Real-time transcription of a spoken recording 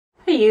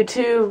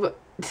YouTube.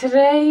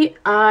 Today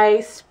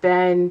I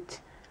spent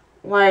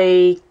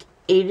like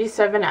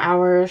 87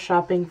 hours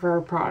shopping for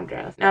a prom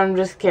dress. No, I'm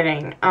just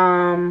kidding.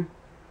 I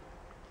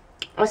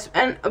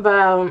spent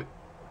about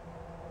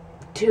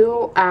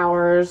 2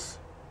 hours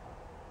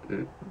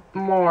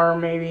more,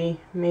 maybe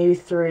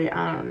 3,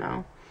 I don't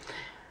know,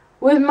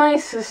 with my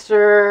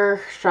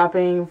sister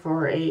shopping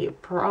for a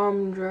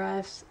prom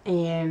dress,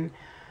 and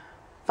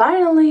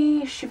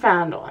finally she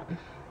found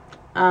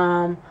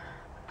one.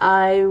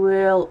 I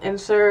will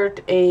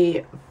insert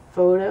a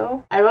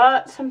photo. I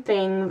bought some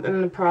things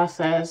in the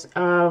process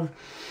of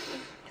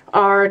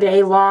our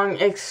day-long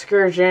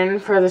excursion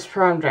for this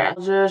prom dress.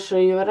 I'll just show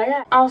you what I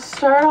got. I'll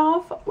start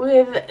off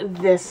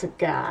with this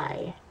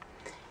guy.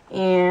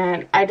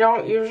 And I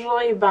don't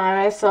usually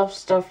buy myself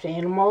stuffed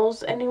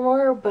animals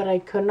anymore, but I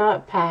could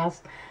not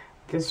pass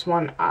this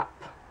one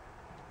up.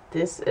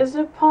 This is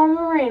a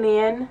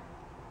Pomeranian.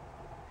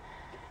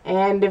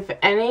 And if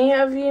any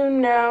of you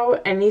know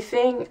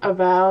anything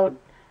about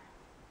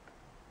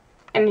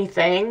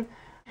anything,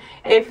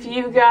 if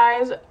you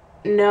guys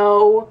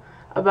know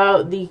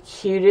about the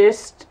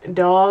cutest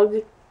dog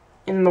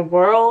in the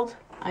world,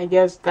 I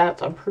guess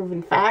that's a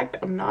proven fact.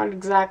 I'm not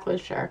exactly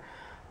sure.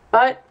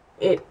 But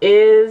it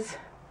is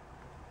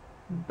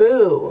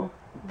Boo,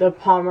 the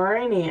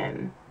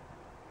Pomeranian.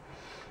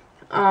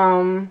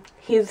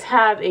 He's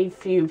had a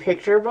few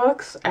picture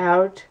books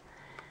out.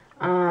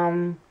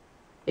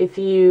 If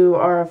you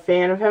are a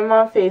fan of him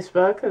on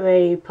Facebook,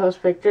 they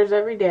post pictures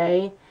every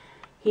day.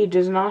 He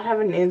does not have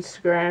an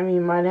Instagram. He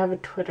might have a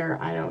Twitter.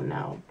 I don't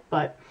know.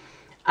 But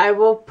I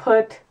will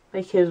put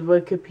like his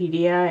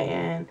Wikipedia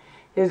and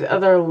his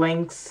other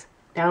links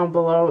down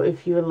below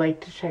if you would like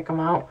to check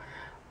him out.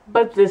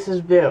 But this is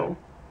Boo.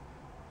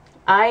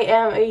 I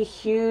am a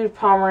huge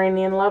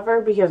Pomeranian lover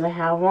because I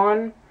have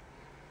one.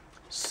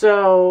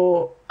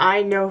 So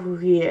I know who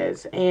he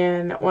is.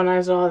 And when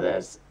I saw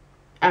this,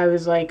 I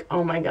was like,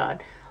 oh my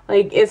god.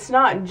 Like, it's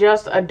not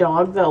just a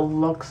dog that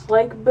looks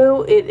like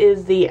Boo, it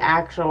is the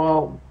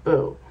actual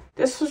Boo.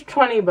 This was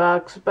 20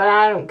 bucks, but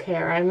I don't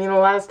care. I mean, the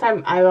last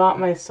time I bought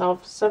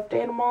myself a stuffed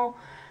animal,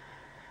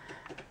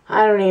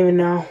 I don't even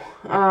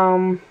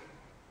know.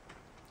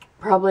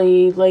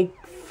 Probably like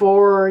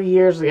 4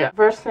 years ago.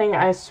 First thing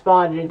I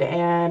spotted,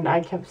 and I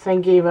kept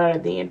thinking about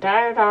it the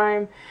entire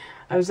time.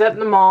 I was at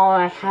the mall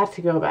and I had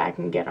to go back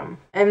and get them.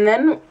 And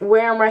then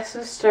where my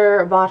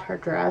sister bought her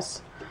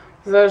dress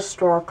was at a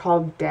store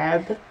called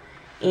Deb.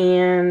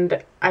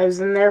 And I was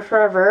in there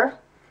forever,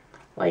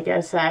 like I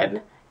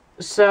said.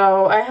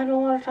 So I had a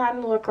lot of time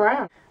to look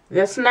around.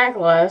 This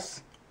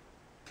necklace,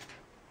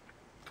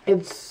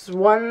 it's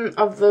one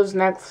of those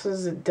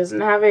necklaces that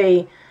doesn't have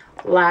a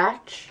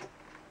latch.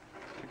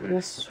 And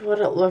this is what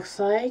it looks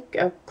like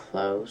up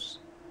close.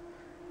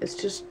 It's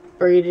just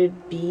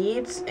braided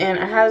beads. And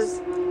it has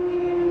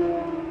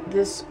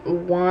this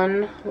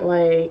one,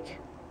 like,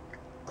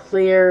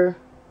 clear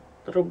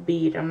little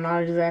bead. I'm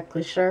not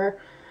exactly sure.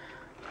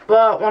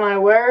 But when I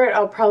wear it,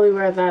 I'll probably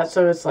wear that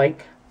so it's,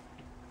 like,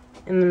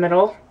 in the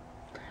middle.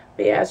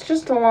 But yeah, it's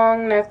just a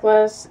long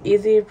necklace.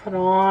 Easy to put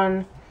on.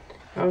 You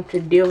don't have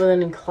to deal with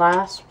any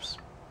clasps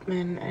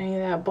and any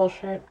of that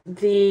bullshit.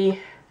 The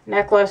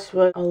necklace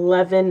was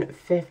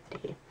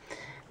 $11.50.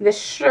 This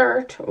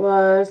shirt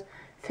was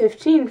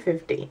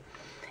 $15.50.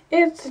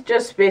 It's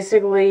just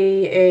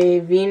basically a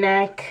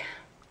V-neck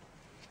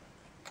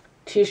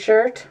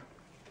t-shirt.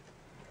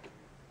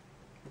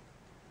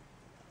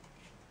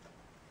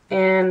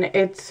 And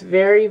it's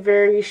very,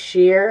 very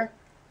sheer,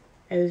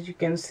 as you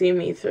can see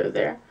me through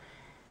there.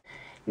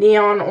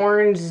 Neon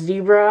orange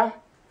zebra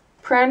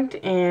print,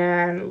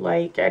 and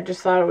like, I just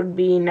thought it would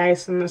be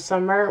nice in the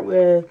summer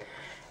with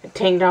a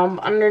tank top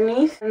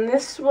underneath. And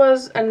this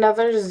was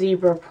another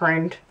zebra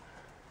print,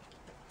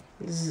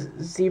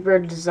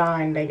 zebra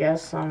designed, I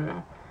guess, I don't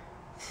know,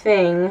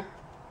 thing. It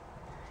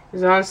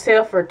was on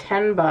sale for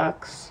 10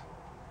 bucks.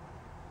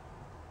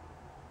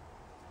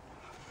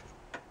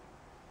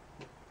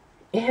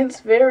 It's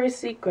very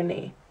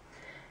sequiny.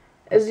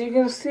 As you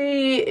can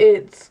see,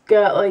 it's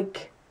got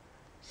like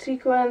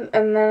sequins,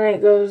 and then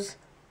it goes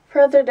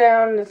further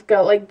down. It's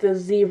got like the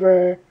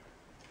zebra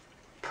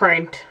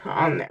print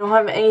on there. I don't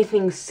have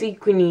anything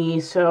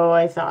sequiny, so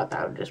I thought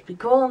that would just be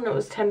cool, and it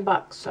was 10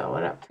 bucks, so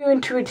whatever. I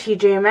went to a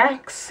TJ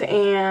Maxx,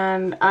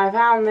 and I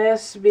found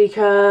this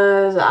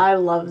because I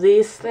love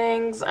these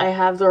things. I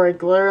have the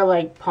regular,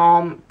 like,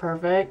 Palm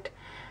Perfect.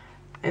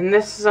 And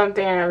this is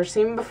something I've never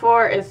seen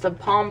before. It's the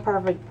Palm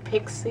Perfect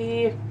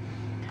Pixie.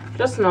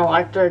 Just an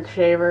electric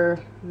shaver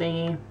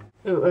thingy.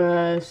 It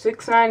was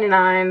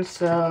 $6.99,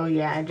 so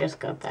yeah, I just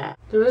got that.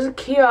 There was a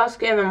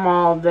kiosk in the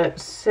mall that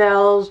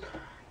sells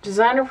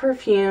designer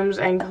perfumes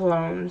and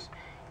colognes.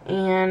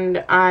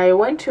 And I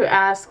went to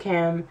ask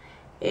him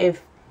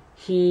if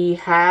he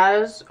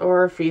has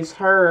or if he's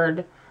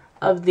heard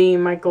of the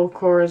Michael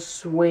Kors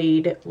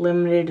Suede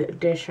limited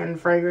edition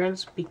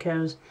fragrance,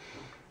 because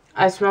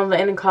I smelled it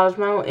in a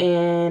Cosmo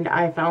and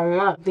I fell in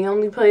love. The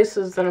only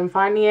places that I'm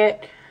finding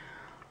it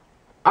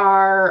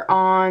are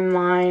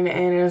online,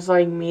 and it's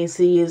like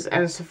Macy's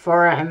and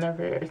Sephora, and they're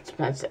very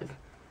expensive.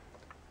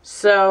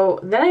 So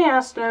then I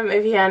asked him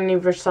if he had any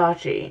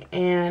Versace,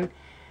 and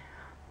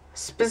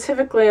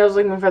specifically I was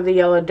looking for the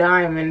Yellow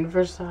Diamond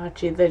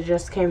Versace that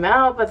just came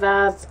out, but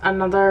that's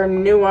another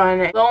new one.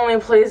 The only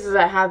places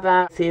that had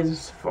that is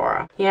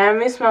Sephora. He had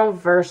me smell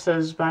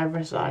Versus by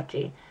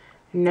Versace.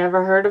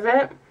 Never heard of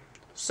it,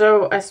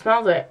 so I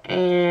smelled it,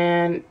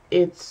 and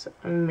it's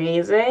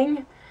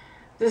amazing.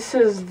 This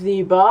is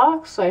the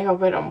box. I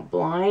hope I don't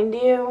blind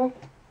you.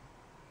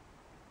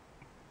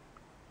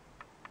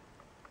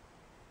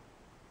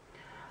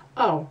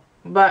 Oh,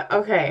 but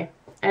okay.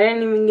 I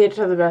didn't even get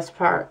to the best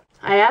part.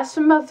 I asked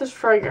him about this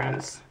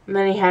fragrance, and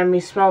then he had me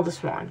smell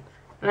this one.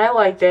 And I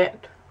liked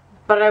it,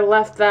 but I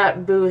left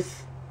that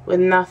booth with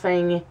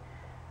nothing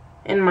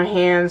in my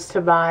hands to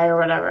buy or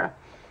whatever.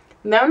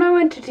 Then when I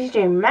went to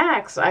TJ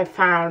Maxx, I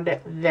found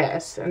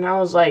this, and I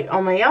was like,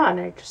 oh my god,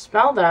 I just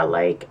smelled that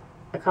like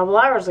a couple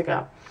hours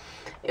ago.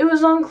 It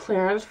was on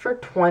clearance for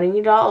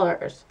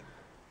 $20.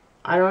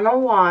 I don't know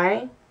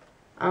why,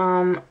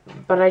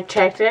 but I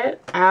checked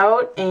it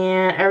out,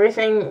 and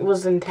everything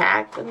was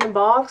intact in the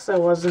box.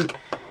 It wasn't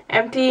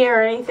empty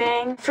or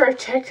anything. After I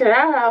checked it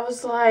out, I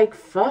was like,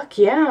 fuck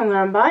yeah, I'm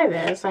gonna buy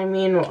this. I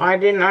mean, I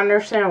didn't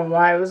understand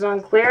why it was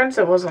on clearance.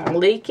 It wasn't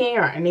leaking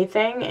or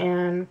anything,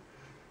 and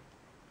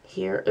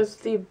here is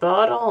the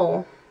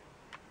bottle.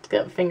 It's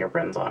got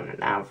fingerprints on it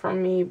now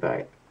from me,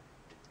 but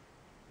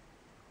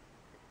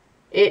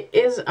it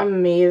is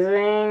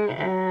amazing,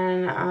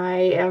 and I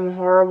am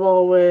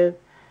horrible with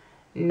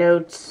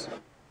notes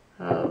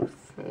of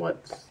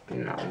what's,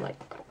 you know,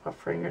 like what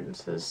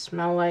fragrances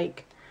smell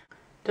like.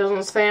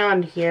 Doesn't say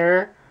on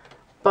here,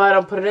 but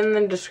I'll put it in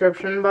the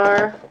description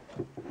bar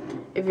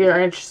if you're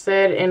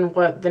interested in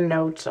what the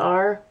notes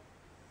are.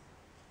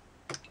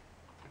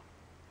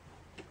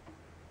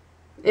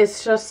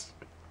 It's just,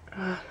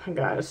 oh my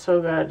god, it's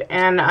so good.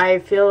 And I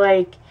feel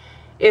like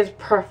it's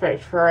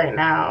perfect for right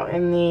now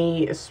in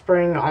the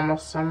spring,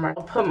 almost summer.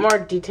 I'll put more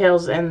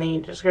details in the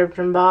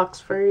description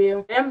box for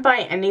you. I didn't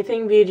buy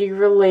anything beauty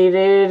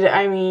related.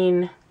 I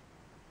mean,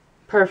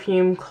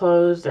 perfume,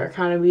 clothes, they're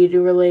kind of beauty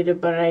related,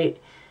 but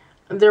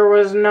there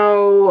was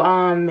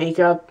no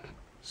makeup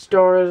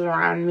stores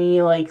around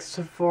me like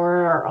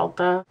Sephora or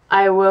Ulta.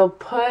 I will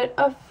put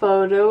a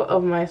photo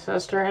of my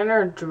sister in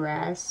her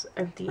dress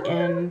at the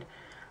end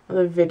of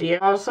the video.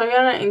 I'm also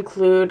gonna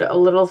include a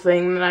little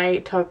thing that I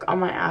took on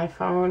my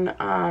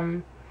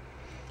iPhone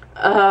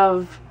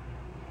of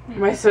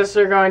my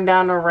sister going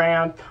down a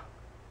ramp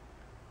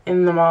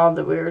in the mall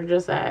that we were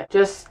just at.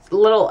 Just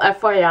little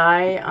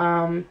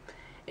FYI,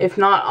 if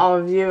not all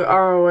of you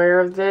are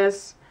aware of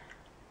this,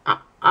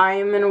 I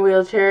am in a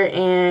wheelchair,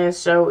 and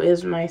so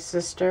is my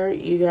sister.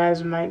 You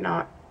guys might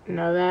not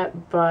know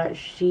that, but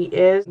she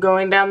is.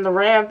 Going down the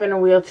ramp in a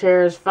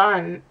wheelchair is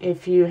fun.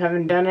 If you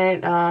haven't done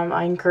it,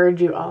 I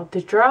encourage you all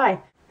to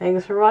try.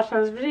 Thanks for watching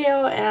this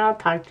video, and I'll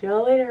talk to you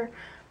all later.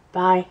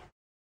 Bye.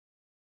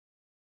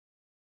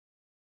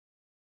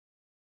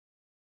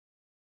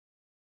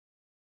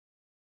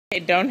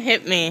 Hey, don't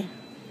hit me.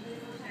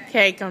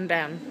 Okay, calm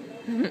down.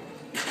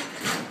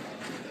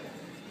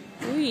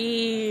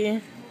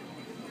 Wee.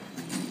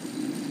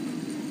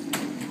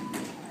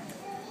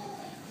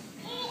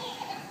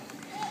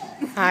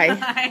 Hi.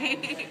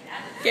 Bye.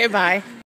 Okay, bye.